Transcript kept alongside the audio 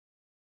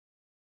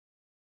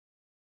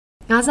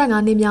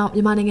55နှစ်မြောက်မြ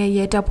န်မာနိုင်ငံ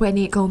ရဲတပ်ဖွဲ့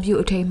နှင့်ဂုဏ်ပြု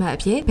အထိမ်းအမှတ်အ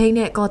ဖြစ်ဖိန်း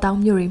နဲ့ကော်တောင်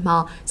မြို့တွေမှာ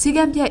စီ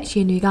ကံပြက်ရှ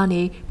င်တွေက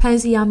နေဖမ်း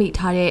ဆီးရမိ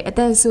ထားတဲ့အသ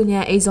က်ဆူညံ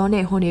အိမ်စော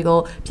နဲ့ဟွန်တွေကို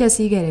ဖျက်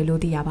ဆီးခဲ့တယ်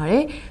လို့သိရပါတ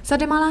ယ်။စက်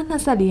တင်ဘာလ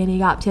24ရက်နေ့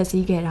ကဖျက်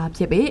ဆီးခဲ့တာ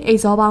ဖြစ်ပြီးအိ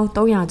မ်စောပေါင်း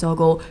300ကျော်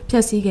ကိုဖျ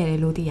က်ဆီးခဲ့တယ်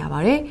လို့သိရပါ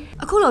တယ်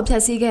။အခုလိုဖျ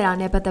က်ဆီးခဲ့တာ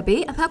နဲ့ပတ်သက်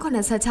ပြီးအမှတ်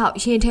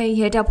86ရင်ထိန်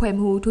ရဲတပ်ဖွဲ့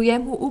မှုဒုရဲ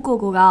မှုဦးကို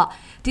က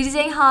ဒီဒီ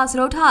ဇိန်ဟာစ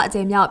ရုပ်ထအ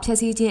ကြိမ်မြောက်ဖျက်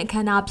ဆီးခြင်းအခ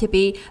မ်းအနားဖြစ်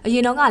ပြီးအရ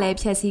င်တော့ကလည်း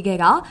ဖျက်ဆီးခဲ့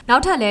ကနော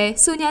က်ထပ်လည်း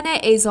ဆူညံတဲ့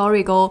အိမ်စော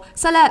တွေကို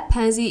ဆက်လက်ဖ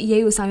မ်းဆီးအ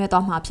ရေးယူဆောင်ရွက်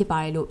သွားမှာဖြစ်ပါ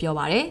တယ်လို့ပြော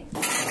ပါတယ်။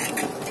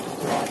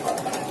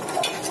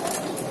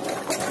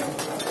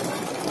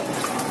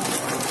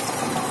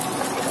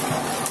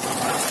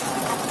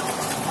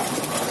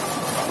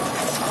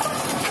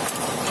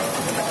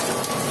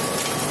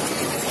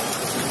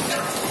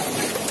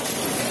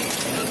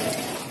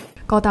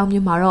ကော်တောင်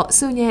မြို့မှာတော့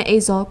ဆူညံအိ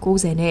မ်စော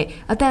90နဲ့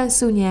အသက်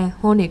ဆူညံ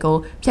ဟွန်းတွေကို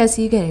ဖျက်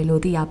ဆီးခဲ့တယ်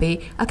လို့သိရပြီး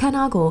အခမ်းအ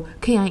နားကို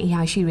ခရိုင်အ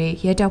ရာရှိတွေ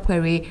ရဲတပ်ဖွဲ့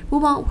တွေ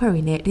ပူးပေါင်းအဖွဲ့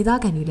တွေနဲ့ဒေသ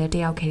ခံတွေလည်းတ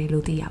က်ရောက်ခဲ့တယ်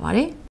လို့သိရပါတ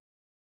ယ်။